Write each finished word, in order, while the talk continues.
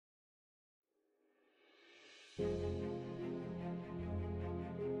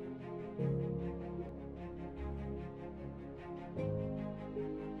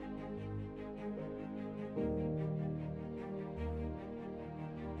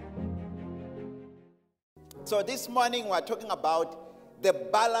So this morning we're talking about the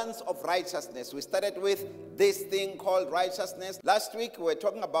balance of righteousness. We started with this thing called righteousness. Last week we were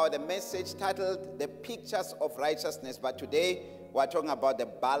talking about a message titled The Pictures of Righteousness. But today we're talking about the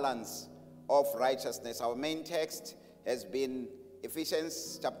balance of righteousness. Our main text has been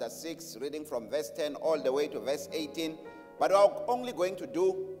Ephesians chapter 6, reading from verse 10 all the way to verse 18. But we're only going to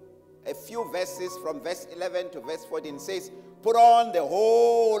do a few verses from verse 11 to verse 14. It says, put on the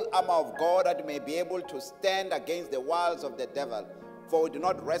whole armor of God that you may be able to stand against the wiles of the devil. For we do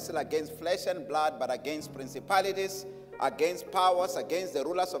not wrestle against flesh and blood, but against principalities, against powers, against the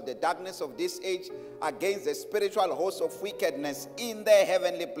rulers of the darkness of this age, against the spiritual hosts of wickedness in the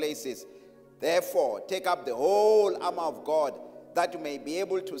heavenly places. Therefore, take up the whole armor of God, that you may be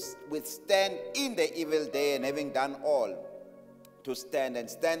able to withstand in the evil day, and having done all, to stand. And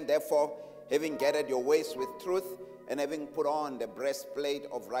stand, therefore, having girded your waist with truth, and having put on the breastplate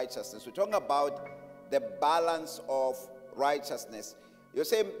of righteousness. We're talking about the balance of righteousness. You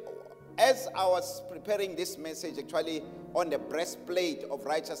say, as I was preparing this message, actually, on the breastplate of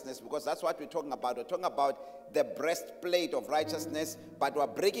righteousness, because that's what we're talking about. We're talking about the breastplate of righteousness, but we're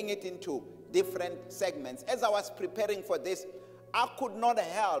breaking it into different segments. As I was preparing for this, I could not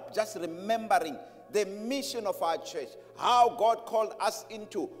help just remembering the mission of our church, how God called us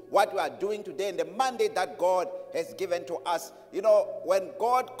into what we are doing today, and the mandate that God has given to us. You know, when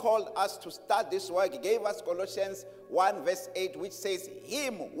God called us to start this work, He gave us Colossians 1 verse 8, which says,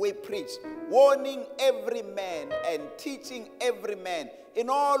 Him we preach, warning every man and teaching every man in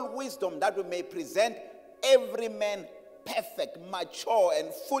all wisdom, that we may present every man perfect, mature,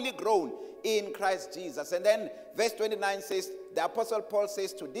 and fully grown in Christ Jesus. And then verse 29 says, the Apostle Paul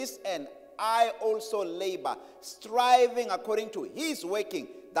says, to this end, I also labor, striving according to His working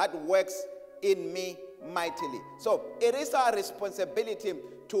that works in me mightily. So it is our responsibility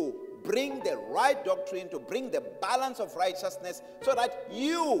to bring the right doctrine, to bring the balance of righteousness, so that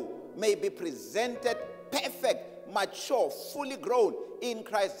you may be presented perfect, mature, fully grown in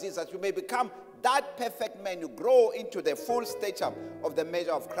Christ Jesus. You may become that perfect man. You grow into the full stature of the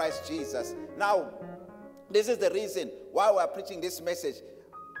measure of Christ Jesus. Now, this is the reason why we are preaching this message.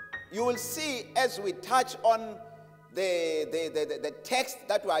 You will see as we touch on the text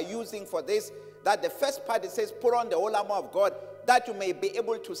that we are using for this, that the first part, it says, put on the whole armor of God, that you may be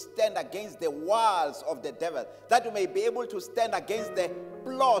able to stand against the wiles of the devil, that you may be able to stand against the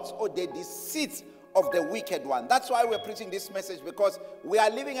plots or the deceits of the wicked one. That's why we're preaching this message, because we are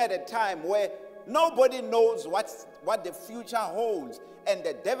living at a time where nobody knows what the future holds, and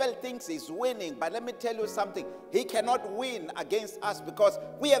the devil thinks he's winning. But let me tell you something, he cannot win against us, because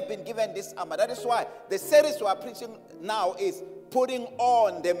we have been given this armor. That is why the series we are preaching now is putting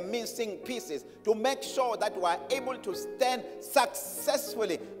on the missing pieces, to make sure that we are able to stand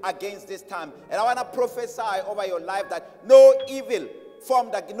successfully against this time. And I want to prophesy over your life that no evil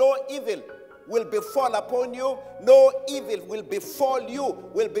will befall upon you. No evil will befall you,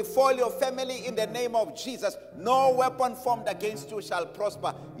 will befall your family in the name of Jesus. No weapon formed against you shall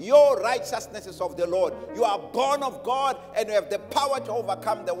prosper. Your righteousness is of the Lord. You are born of God, and you have the power to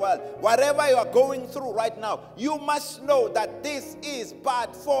overcome the world. Whatever you are going through right now, you must know that this is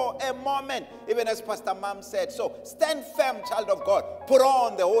but for a moment, even as Pastor Mam said. So stand firm, child of God. Put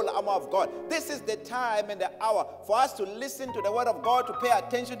on the whole armor of God. This is the time and the hour for us to listen to the word of God, to pay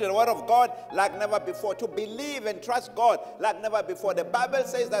attention to the word of God like never before, to believe and trust God like never before. The Bible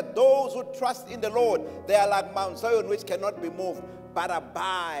says that those who trust in the Lord, they are like Mount Zion, which cannot be moved, but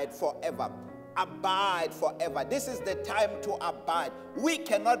abide forever. Abide forever. This is the time to abide. We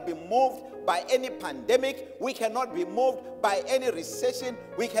cannot be moved by any pandemic. We cannot be moved by any recession.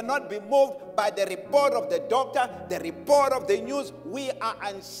 We cannot be moved by the report of the doctor, the report of the news. We are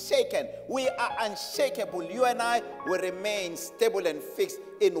unshaken. We are unshakable. You and I will remain stable and fixed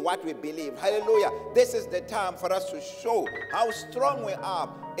in what we believe. Hallelujah. This is the time for us to show how strong we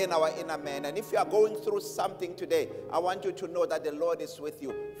are in our inner man. And if you are going through something today, I want you to know that the Lord is with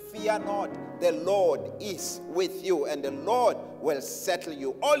you. Fear not, the Lord is with you, and the Lord will settle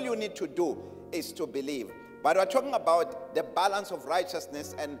you. All you need to do is to believe. But we're talking about the balance of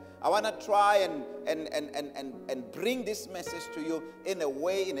righteousness, and I want to try and bring this message to you in a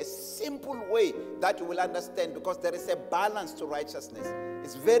way, in a simple way that you will understand, because there is a balance to righteousness.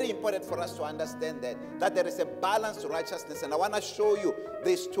 It's very important for us to understand that there is a balance to righteousness, and I want to show you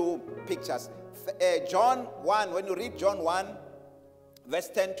these two pictures. John 1, when you read John 1, verse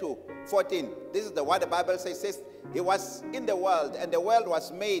 10 to 14, this is what the Bible says. He was in the world, and the world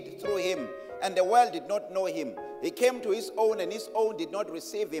was made through him, and the world did not know him. He came to his own, and his own did not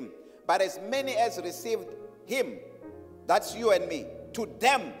receive him. But as many as received him, that's you and me, to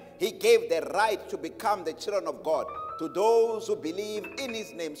them he gave the right to become the children of God to those who believe in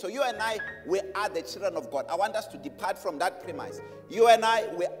his name. So you and I, we are the children of God. I want us to depart from that premise. You and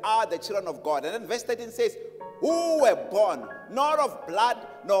I, we are the children of God. And then verse 13 says, who were born not of blood,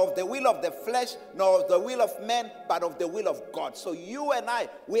 nor of the will of the flesh, nor of the will of man, but of the will of God. So you and I,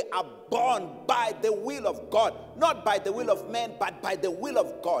 we are born by the will of God, not by the will of man, but by the will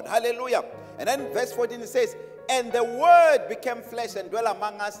of God. Hallelujah. And then verse 14 it says, and the word became flesh and dwelt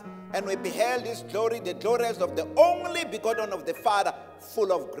among us, and we beheld his glory, the glory as of the only begotten of the Father,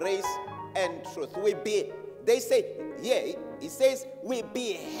 full of grace and truth. They say, yeah, he says, we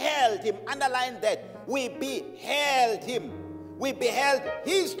beheld him. Underline that. We beheld him. We beheld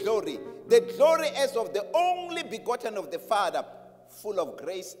his glory, the glory as of the only begotten of the Father, full of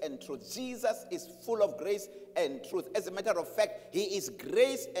grace and truth. Jesus is full of grace and truth. As a matter of fact, he is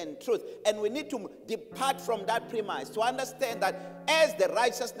grace and truth. And we need to depart from that premise to understand that as the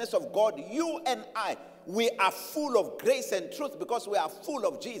righteousness of God, you and I, we are full of grace and truth because we are full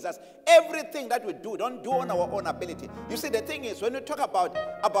of Jesus. Everything that we do, don't do on our own ability. You see, the thing is, when we talk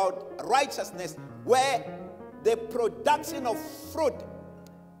about righteousness, where the production of fruit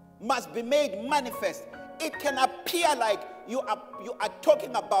must be made manifest, it can appear like you are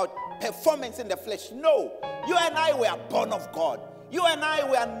talking about performance in the flesh. No, you and I were born of God. You and I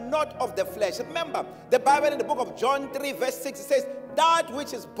were not of the flesh. Remember, the Bible in the book of John 3 verse 6 it says, that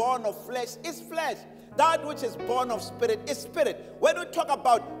which is born of flesh is flesh. That which is born of spirit is spirit. When we talk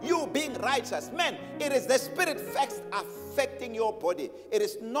about you being righteous, man, it is the spirit facts affecting your body. It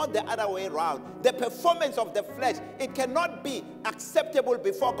is not the other way around. The performance of the flesh, it cannot be acceptable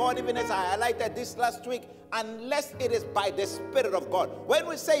before God, even as I highlighted this last week, unless it is by the Spirit of God. When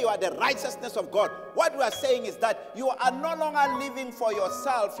we say you are the righteousness of God, what we are saying is that you are no longer living for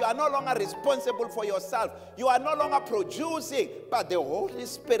yourself. You are no longer responsible for yourself. You are no longer producing, but the Holy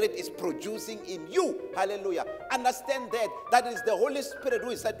Spirit is producing in you. Hallelujah. Understand that. That is the Holy Spirit who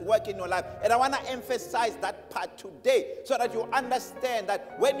is at work in your life. And I want to emphasize that part today so that you understand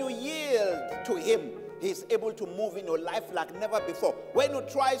that when you yield to him, he is able to move in your life like never before. When you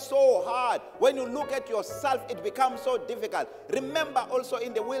try so hard, when you look at yourself, it becomes so difficult. Remember also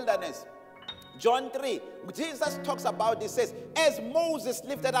in the wilderness, John 3, Jesus talks about this, says, as Moses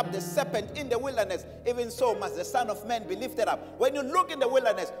lifted up the serpent in the wilderness, even so must the Son of Man be lifted up. When you look in the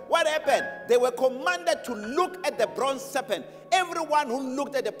wilderness, what happened? They were commanded to look at the bronze serpent. Everyone who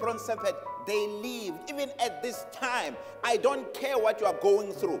looked at the bronze serpent, they lived. Even at this time, I don't care what you are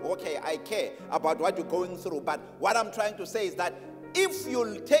going through. Okay, I care about what you're going through. But what I'm trying to say is that if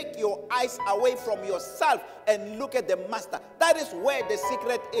you take your eyes away from yourself and look at the master, that is where the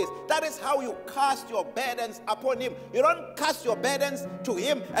secret is. That is how you cast your burdens upon him. You don't cast your burdens to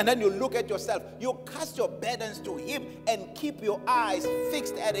him and then you look at yourself. You cast your burdens to him and keep your eyes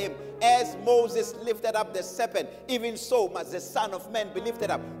fixed at him. As Moses lifted up the serpent, even so must the Son of Man be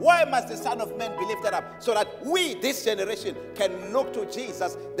lifted up. Why must the Son of Man be lifted up? So that we, this generation, can look to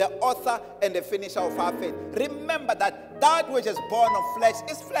Jesus, the author and the finisher of our faith. Remember that which is born of flesh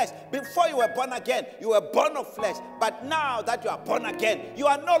is flesh. Before you were born again, you were born of flesh. But now that you are born again, you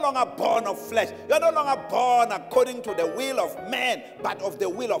are no longer born of flesh. You are no longer born according to the will of man, but of the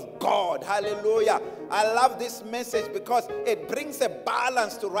will of God. Hallelujah. I love this message because it brings a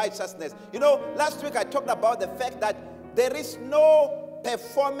balance to righteousness. You know, last week I talked about the fact that there is no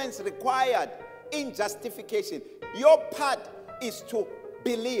performance required in justification. Your part is to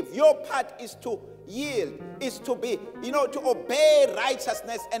believe. Your part is to yield, is to be, to obey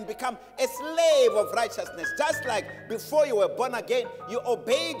righteousness and become a slave of righteousness. Just like before you were born again, you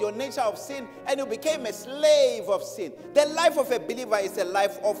obeyed your nature of sin and you became a slave of sin. The life of a believer is a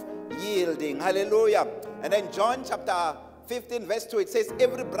life of yielding. Hallelujah. And then John chapter 15 verse 2, it says,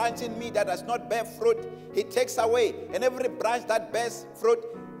 every branch in me that does not bear fruit, he takes away. And every branch that bears fruit,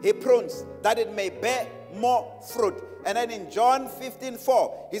 he prunes, that it may bear more fruit. And then in John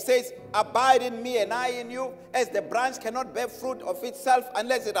 15:4, he says, abide in me and I in you, as the branch cannot bear fruit of itself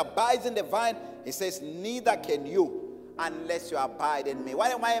unless it abides in the vine. He says, neither can you unless you abide in me. Why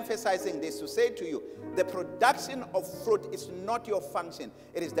am I emphasizing this? To say to you, the production of fruit is not your function.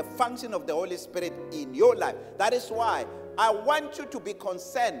 It is the function of the Holy Spirit in your life. That is why I want you to be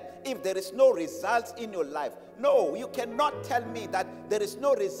concerned if there is no results in your life. No, you cannot tell me that there is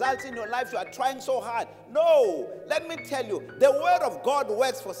no results in your life. You are trying so hard. No, let me tell you, the word of God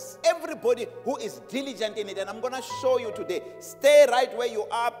works for everybody who is diligent in it. And I'm going to show you today. Stay right where you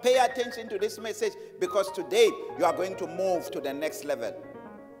are. Pay attention to this message because today you are going to move to the next level.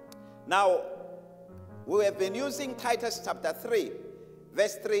 Now, we have been using Titus chapter 3,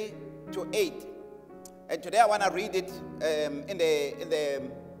 verse 3 to 8. And today I want to read it in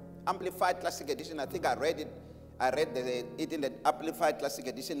the Amplified Classic Edition. I think I read it. It in the Amplified Classic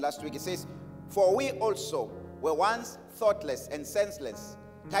Edition last week. It says, "For we also were once thoughtless and senseless."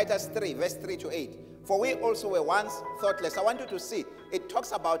 Titus 3, verse 3 to 8. For we also were once thoughtless. I want you to see, it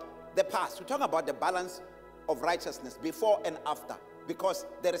talks about the past. We talk about the balance of righteousness before and after, because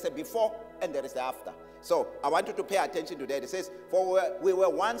there is a before and there is a after. So I want you to pay attention to that. It says, "For we were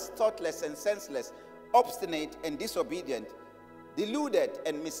once thoughtless and senseless, obstinate and disobedient, deluded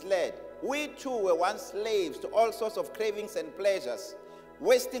and misled. We too were once slaves to all sorts of cravings and pleasures,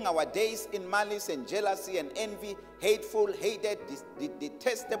 wasting our days in malice and jealousy and envy, hateful, hated,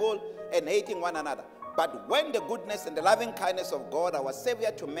 detestable, and hating one another. But when the goodness and the loving kindness of God, our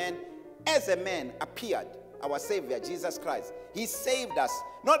Savior to men, as a man appeared," our Savior, Jesus Christ, He saved us,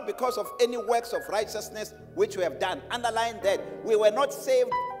 not because of any works of righteousness which we have done. Underline that. We were not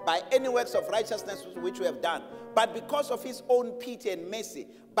saved by any works of righteousness which we have done, but because of His own pity and mercy,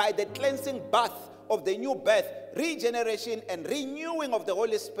 by the cleansing bath of the new birth, regeneration and renewing of the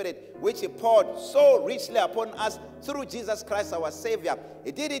Holy Spirit, which He poured so richly upon us through Jesus Christ our Savior.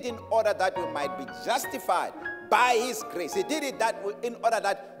 He did it in order that we might be justified by His grace. He did it in order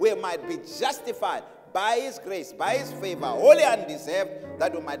that we might be justified by His grace, by His favor, wholly undeserved,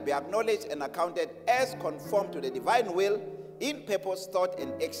 that we might be acknowledged and accounted as conformed to the divine will in purpose, thought,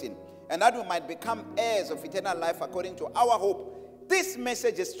 and action, and that we might become heirs of eternal life according to our hope. This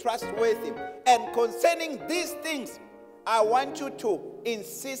message is trustworthy, and concerning these things, I want you to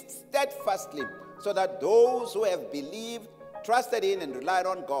insist steadfastly, so that those who have believed, trusted in, and relied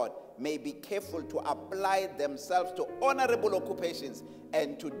on God may be careful to apply themselves to honorable occupations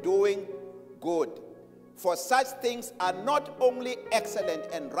and to doing good. For such things are not only excellent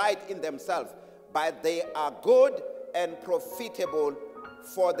and right in themselves, but they are good and profitable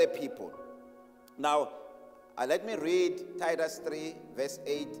for the people. Now, let me read Titus 3, verse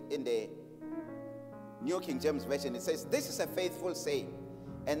 8 in the New King James Version. It says, "This is a faithful saying,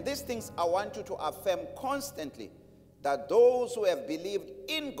 and these things I want you to affirm constantly, that those who have believed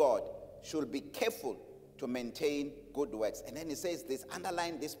in God should be careful to maintain good works." And then he says this,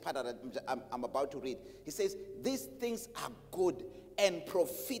 underline this part that I'm about to read. He says, "These things are good and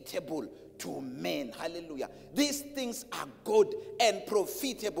profitable to men." Hallelujah. These things are good and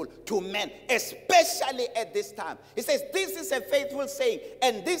profitable to men, especially at this time. He says, "This is a faithful saying,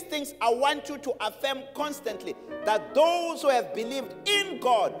 and these things I want you to affirm constantly, that those who have believed in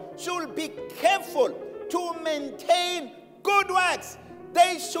God should be careful to maintain good works."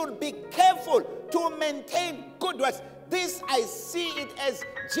 They should be careful to maintain good works. This, I see it as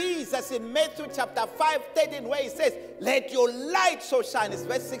Jesus in Matthew chapter 5:13, where He says, "Let your light so shine." It's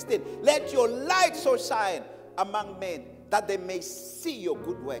verse 16. "Let your light so shine among men, that they may see your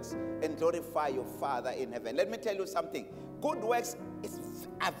good works and glorify your Father in heaven." Let me tell you something. Good works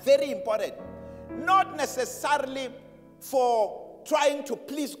are very important. Not necessarily for trying to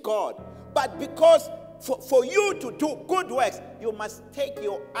please God, but because for you to do good works, you must take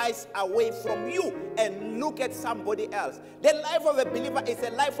your eyes away from you and look at somebody else. The life of a believer is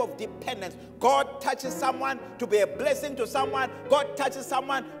a life of dependence. God touches someone to be a blessing to someone. God touches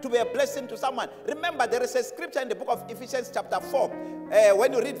someone to be a blessing to someone. Remember, there is a scripture in the book of Ephesians chapter 4.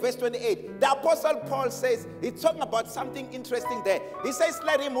 When you read verse 28, the Apostle Paul says, he's talking about something interesting there. He says,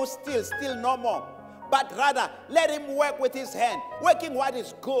 "Let him who steals, steal no more, but rather let him work with his hand, working what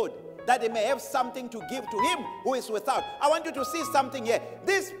is good, that he may have something to give to him who is without." I want you to see something here.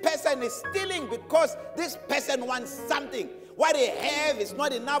 This person is stealing because this person wants something. What he have is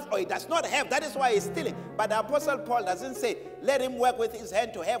not enough, or he does not have. That is why he's stealing. But the Apostle Paul doesn't say, let him work with his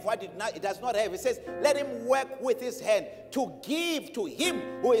hand to have what he does not have. He says, let him work with his hand to give to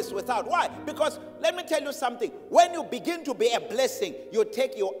him who is without. Why? Because let me tell you something. When you begin to be a blessing, you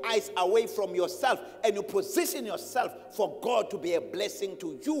take your eyes away from yourself and you position yourself for God to be a blessing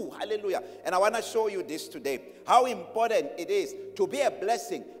to you. Hallelujah. And I want to show you this today. How important it is to be a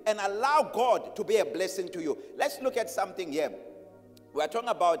blessing and allow God to be a blessing to you. Let's look at something here. We are talking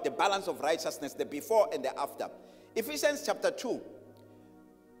about the balance of righteousness, the before and the after. Ephesians chapter 2.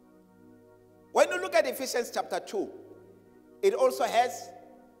 When you look at Ephesians chapter 2, it also has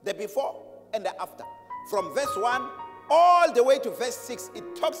the before and the after. From verse 1 all the way to verse 6,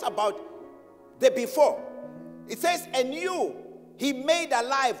 it talks about the before. It says, "And you He made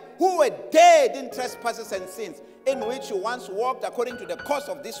alive who were dead in trespasses and sins, in which you once walked according to the course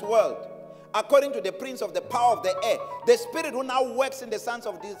of this world, according to the prince of the power of the air, the spirit who now works in the sons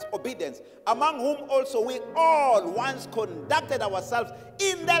of disobedience, among whom also we all once conducted ourselves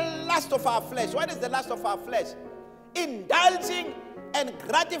in the lust of our flesh." What is the lust of our flesh? Indulging and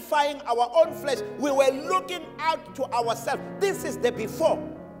gratifying our own flesh. We were looking out to ourselves. This is the before.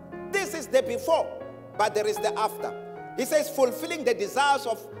 This is the before, but there is the after. He says, fulfilling the desires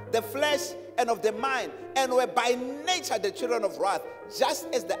of the flesh and of the mind, and were by nature the children of wrath, just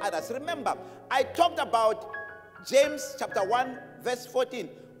as the others. Remember, I talked about James chapter 1, verse 14,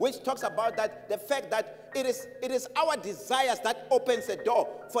 which talks about that the fact that it is our desires that opens the door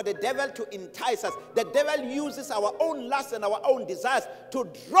for the devil to entice us. The devil uses our own lust and our own desires to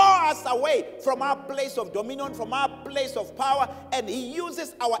draw us away from our place of dominion, from our place of power, and he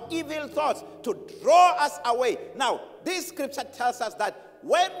uses our evil thoughts to draw us away. Now, this scripture tells us that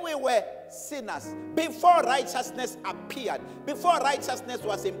when we were sinners, before righteousness appeared, before righteousness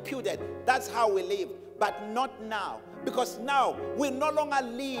was imputed, that's how we live. But not now. Because now we no longer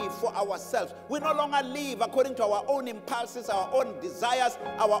live for ourselves. We no longer live according to our own impulses, our own desires,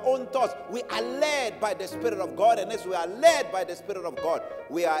 our own thoughts. We are led by the Spirit of God. And as we are led by the Spirit of God,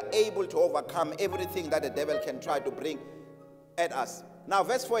 we are able to overcome everything that the devil can try to bring at us. Now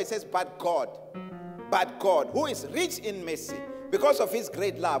verse 4, it says, but God, who is rich in mercy, because of his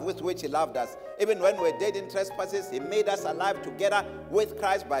great love with which he loved us, even when we were dead in trespasses, he made us alive together with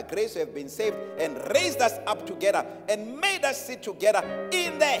Christ. By grace we have been saved, and raised us up together and made us sit together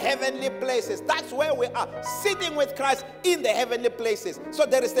in the heavenly places. That's where we are, sitting with Christ in the heavenly places. So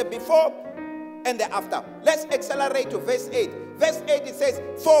there is the before and the after. Let's accelerate to verse 8. Verse 8, it says,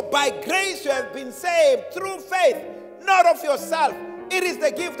 for by grace you have been saved through faith, not of yourself. It is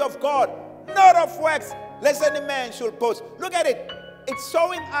the gift of God, not of works, lest any man should boast. Look at it. It's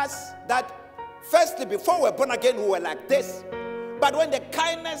showing us that firstly, before we were born again, we were like this. But when the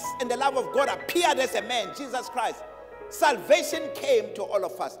kindness and the love of God appeared as a man, Jesus Christ, salvation came to all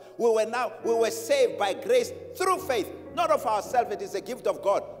of us. We were saved by grace through faith, not of ourselves. It is a gift of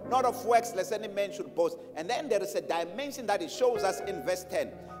God, not of works, lest any man should boast. And then there is a dimension that it shows us in verse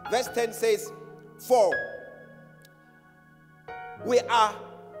 10. Verse 10 says, for we are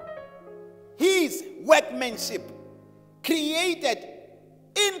his workmanship, created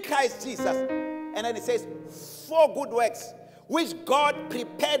in Christ Jesus. And then it says, for good works, which God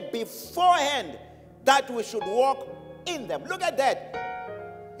prepared beforehand that we should walk in them. Look at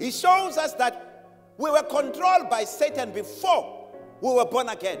that. He shows us that we were controlled by Satan before we were born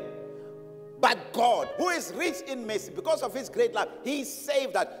again. But God, who is rich in mercy, because of his great love, he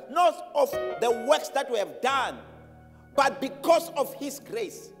saved us, not of the works that we have done, but because of his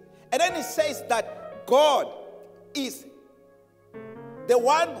grace. And then it says that God is the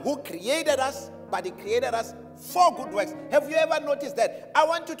one who created us, but he created us for good works. Have you ever noticed that? I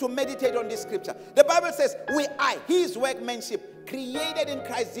want you to meditate on this scripture. The Bible says we are his workmanship, created in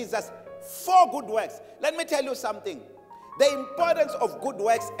Christ Jesus for good works. Let me tell you something. The importance of good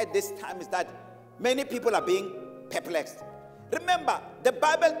works at this time is that many people are being perplexed. Remember, the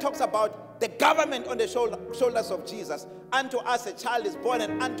Bible talks about the government on the shoulders of Jesus. Unto us a child is born,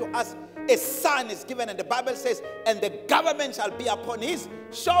 and unto us a son is given. And the Bible says, and the government shall be upon his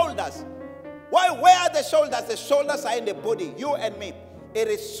shoulders. Why? Where are the shoulders? The shoulders are in the body, you and me. It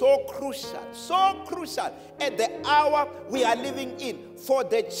is so crucial at the hour we are living in for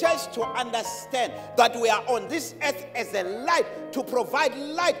the church to understand that we are on this earth as a light, to provide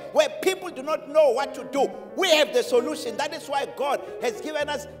light where people do not know what to do. We have the solution. That is why God has given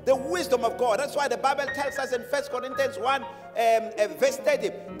us the wisdom of God. That's why the Bible tells us in 1 Corinthians 1 verse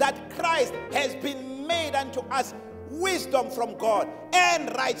 30 that Christ has been made unto us wisdom from God, and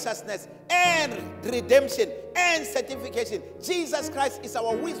righteousness, and redemption, and sanctification. Jesus Christ is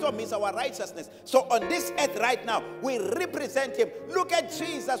our wisdom, is our righteousness. So on this earth right now, we represent him. Look at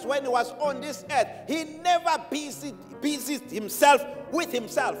Jesus when he was on this earth. He never busied himself with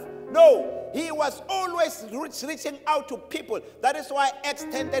himself. No, he was always reaching out to people. That is why Acts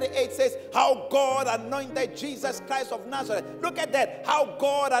 10:38 says how God anointed Jesus Christ of Nazareth. Look at that. How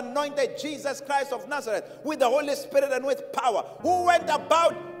God anointed Jesus Christ of Nazareth with the Holy Spirit and with power, who went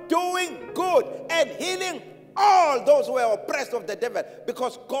about doing good and healing all those who were oppressed of the devil,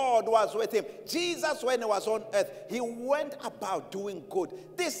 because God was with him. Jesus, when he was on earth, he went about doing good.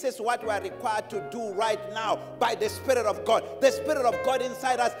 This is what we are required to do right now by the Spirit of God. The Spirit of God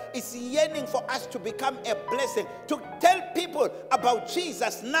inside us is yearning for us to become a blessing, to tell people about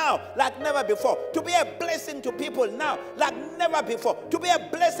Jesus now like never before, to be a blessing to people now like never before, to be a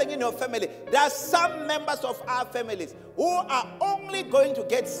blessing in your family. There are some members of our families who are only going to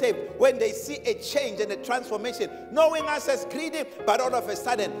get saved when they see a change and a transformation, knowing us as greedy, but all of a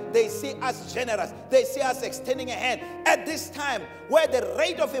sudden they see us generous. They see us extending a hand. At this time where the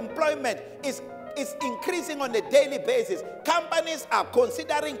rate of employment is increasing on a daily basis, companies are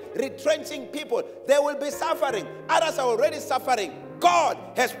considering retrenching people. They will be suffering. Others are already suffering. God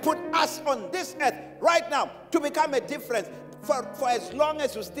has put us on this earth right now to become a difference. for as long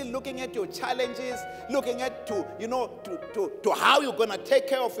as you're still looking at your challenges, looking at to how you're going to take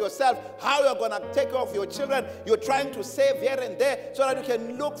care of yourself, how you're going to take care of your children, you're trying to save here and there so that you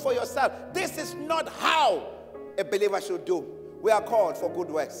can look for yourself. This is not how a believer should do. We are called for good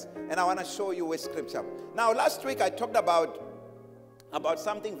works. And I want to show you with scripture. Now, last week I talked about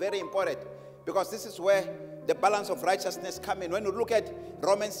something very important, because this is where the balance of righteousness comes in. When you look at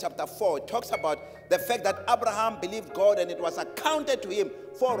Romans chapter 4, it talks about the fact that Abraham believed God and it was accounted to him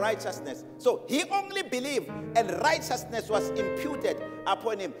for righteousness. So he only believed and righteousness was imputed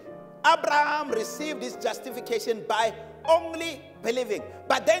upon him. Abraham received his justification by only believing.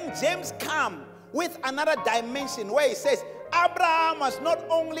 But then James comes with another dimension where he says Abraham was not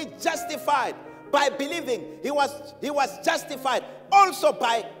only justified by believing, he was justified also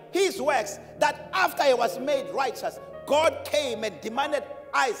by his works, that after he was made righteous, God came and demanded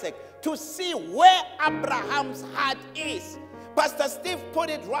Isaac to see where Abraham's heart is. Pastor Steve put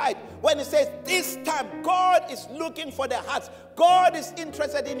it right when he says this time God is looking for the hearts. God is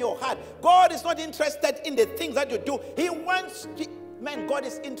interested in your heart. God is not interested in the things that you do. God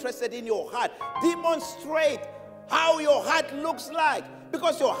is interested in your heart. Demonstrate how your heart looks like,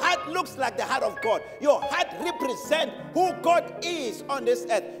 because your heart looks like the heart of God. Your heart represents who God is on this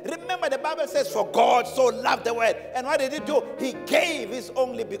earth. Remember, the Bible says, for God so loved the world. And what did he do? He gave his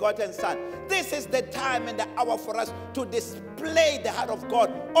only begotten son. This is the time and the hour for us to display the heart of God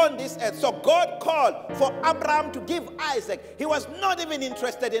on this earth. So God called for Abraham to give Isaac. He was not even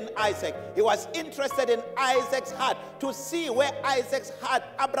interested in Isaac. He was interested in Isaac's heart, to see where Isaac's heart,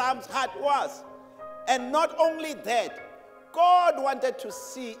 Abraham's heart was. And not only that, God wanted to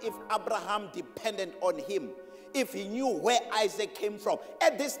see if Abraham depended on him, if he knew where Isaac came from.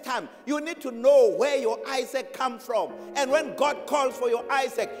 At this time, you need to know where your Isaac comes from. And when God calls for your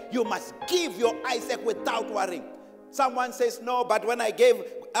Isaac, you must give your Isaac without worrying. Someone says, no, but when I gave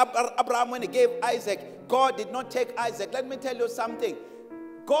Abraham, when he gave Isaac, God did not take Isaac. Let me tell you something.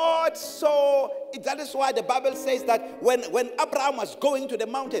 God saw, that is why the Bible says that when Abraham was going to the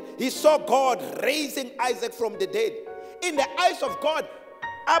mountain, he saw God raising Isaac from the dead. In the eyes of God,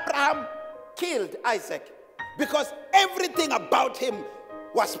 Abraham killed Isaac, because everything about him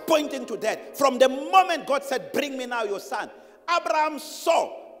was pointing to that. From the moment God said, bring me now your son, Abraham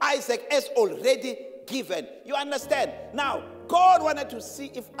saw Isaac as already given. You understand? Now, God wanted to see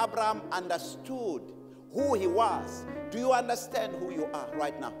if Abraham understood who he was. Do you understand who you are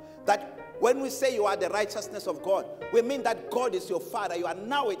right now? That when we say you are the righteousness of God, we mean that God is your father. You are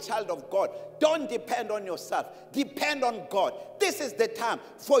now a child of God. Don't depend on yourself. Depend on God. This is the time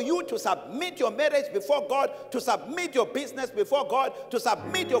for you to submit your marriage before God, to submit your business before God, to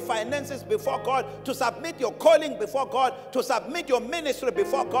submit your finances before God, to submit your calling before God, to submit your ministry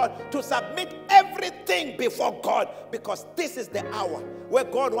before God, to submit everything before God, because this is the hour where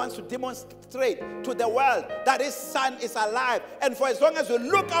God wants to demonstrate to the world that his son is alive. And for as long as we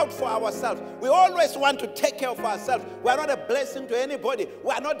look out for ourselves, we always want to take care of ourselves. We are not a blessing to anybody.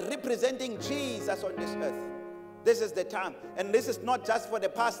 We are not representing Jesus on this earth. This is the time. And this is not just for the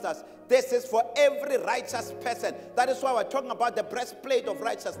pastors. This is for every righteous person. That is why we're talking about the breastplate of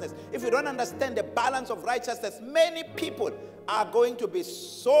righteousness. If you don't understand the balance of righteousness, many people are going to be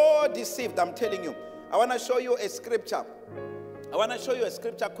so deceived, I'm telling you. I want to show you a scripture. I want to show you a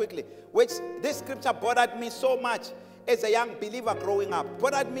scripture quickly, which this scripture bothered me so much as a young believer growing up.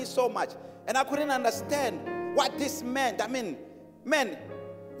 Bothered me so much. And I couldn't understand what this meant. I mean, man,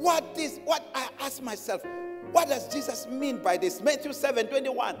 what I asked myself, what does Jesus mean by this? Matthew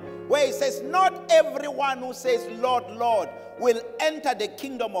 7:21, where he says, not everyone who says, Lord, Lord, will enter the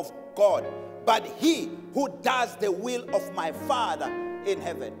kingdom of God, but he who does the will of my Father in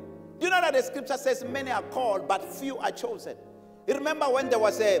heaven. Do you know that the scripture says many are called, but few are chosen? You remember when there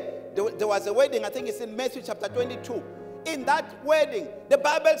was a wedding, I think it's in Matthew chapter 22. In that wedding, the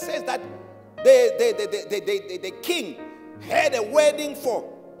Bible says that the king had a wedding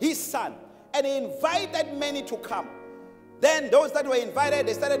for his son, and he invited many to come. Then those that were invited,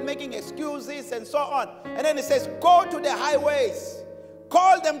 they started making excuses and so on. And then he says, go to the highways,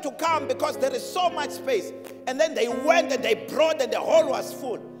 call them to come because there is so much space. And then they went and they brought, and the hall was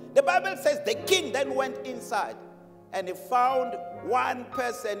full. The Bible says the king then went inside, and he found one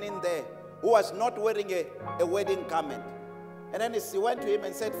person in there who was not wearing a wedding garment. And then he went to him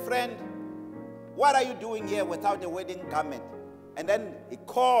and said, friend, what are you doing here without a wedding garment? And then he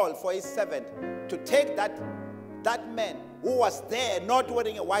called for his servant to take that man who was there not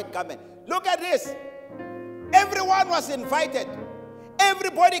wearing a white garment. Look at this. Everyone was invited.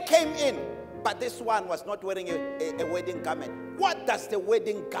 Everybody came in. but this one was not wearing a wedding garment. What does the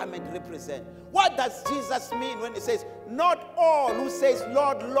wedding garment represent? What does Jesus mean when he says, not all who says,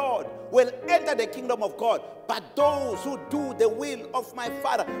 Lord, Lord, will enter the kingdom of God, but those who do the will of my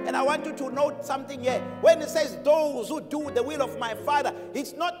Father? And I want you to note something here. When he says those who do the will of my Father,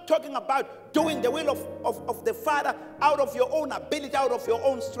 he's not talking about doing the will of the Father out of your own ability, out of your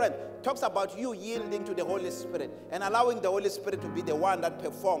own strength. It talks about you yielding to the Holy Spirit and allowing the Holy Spirit to be the one that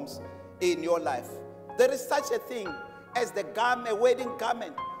performs in your life. There is such a thing as the garment, a wedding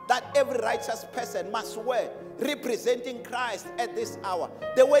garment that every righteous person must wear, representing Christ at this hour.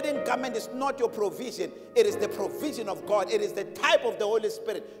 The wedding garment is not your provision. It is the provision of God. It is the type of the Holy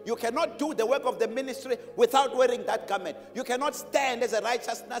Spirit. You cannot do the work of the ministry without wearing that garment. You cannot stand as a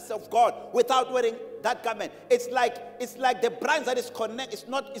righteousness of God without wearing that garment. It's like the branch that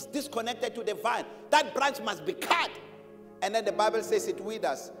is disconnected to the vine. That branch must be cut. And then the Bible says it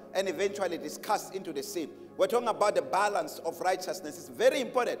withers and eventually it is cast into the sea. We're talking about the balance of righteousness. It's very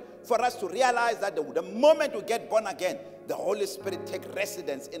important for us to realize that the moment we get born again, the Holy Spirit takes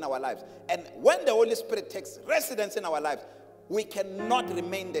residence in our lives. And when the Holy Spirit takes residence in our lives, we cannot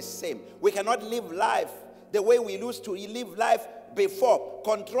remain the same. We cannot live life the way we used to live life before,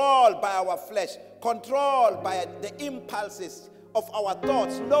 controlled by our flesh, controlled by the impulses of our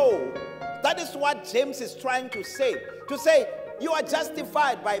thoughts. No. That is what James is trying to say. To say, you are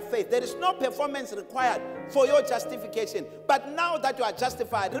justified by faith. There is no performance required for your justification. But now that you are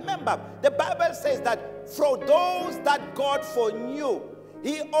justified, remember, the Bible says that for those that God foreknew,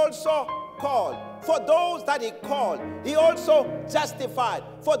 he also called. For those that he called, he also justified.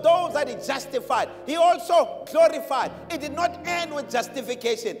 For those that he justified, he also glorified. It did not end with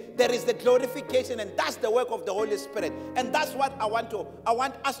justification. There is the glorification, and that's the work of the Holy Spirit. And that's what I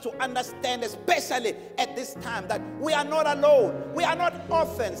want us to understand, especially at this time, that we are not alone. We are not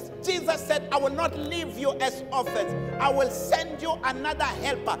orphans. Jesus said, I will not leave you as orphans. I will send you another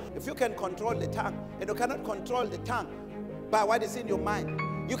helper. If you can control the tongue, and you cannot control the tongue by what is in your mind,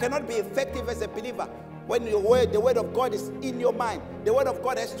 you cannot be effective as a believer when the word of God is in your mind. The word of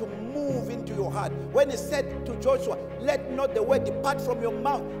God has to move into your heart. When he said to Joshua, let not the word depart from your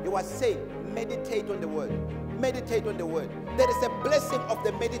mouth, he was saying, meditate on the word. Meditate on the word. There is a blessing of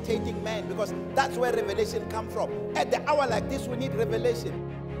the meditating man, because that's where revelation comes from. At the hour like this, we need revelation.